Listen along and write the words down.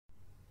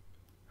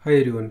Hi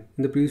everyone,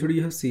 in the previous video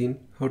you have seen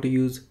how to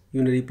use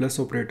Unary plus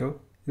operator.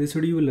 In this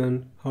video you will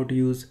learn how to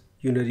use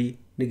Unary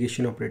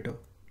negation operator.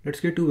 Let's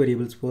get two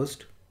variables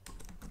first.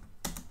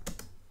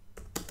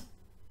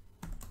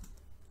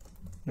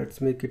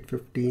 Let's make it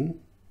 15,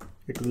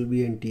 it will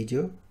be an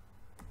integer,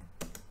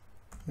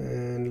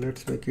 and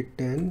let's make it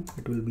 10,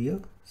 it will be a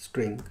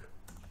string.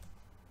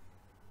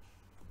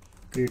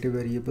 Create a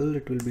variable,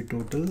 it will be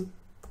total,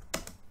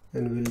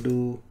 and we'll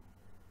do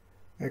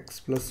x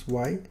plus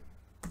y.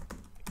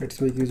 Let's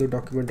make use of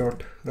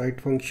document.write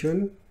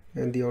function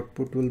and the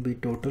output will be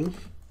total.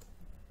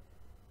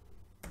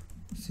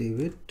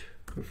 Save it,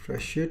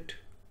 refresh it,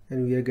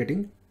 and we are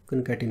getting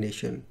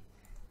concatenation.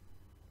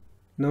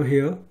 Now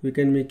here we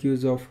can make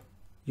use of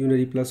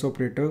unary plus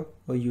operator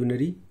or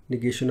unary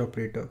negation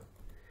operator.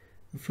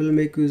 If we'll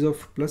make use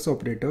of plus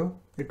operator,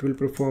 it will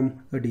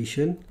perform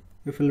addition.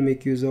 If we'll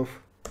make use of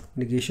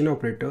negation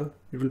operator,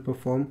 it will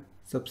perform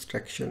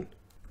subtraction.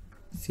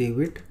 Save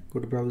it, go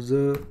to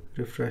browser,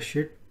 refresh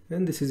it,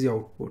 and this is the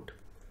output.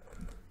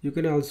 You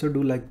can also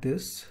do like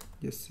this,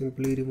 just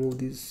simply remove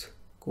these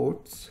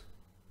quotes,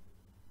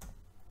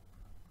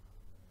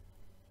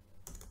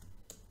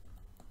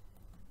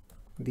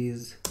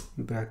 these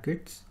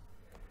brackets,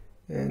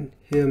 and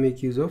here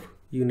make use of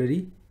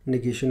unary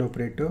negation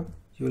operator.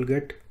 You will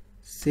get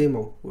same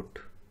output.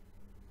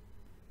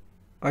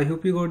 I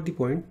hope you got the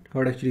point how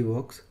it actually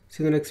works.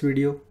 See you in the next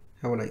video.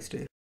 Have a nice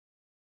day.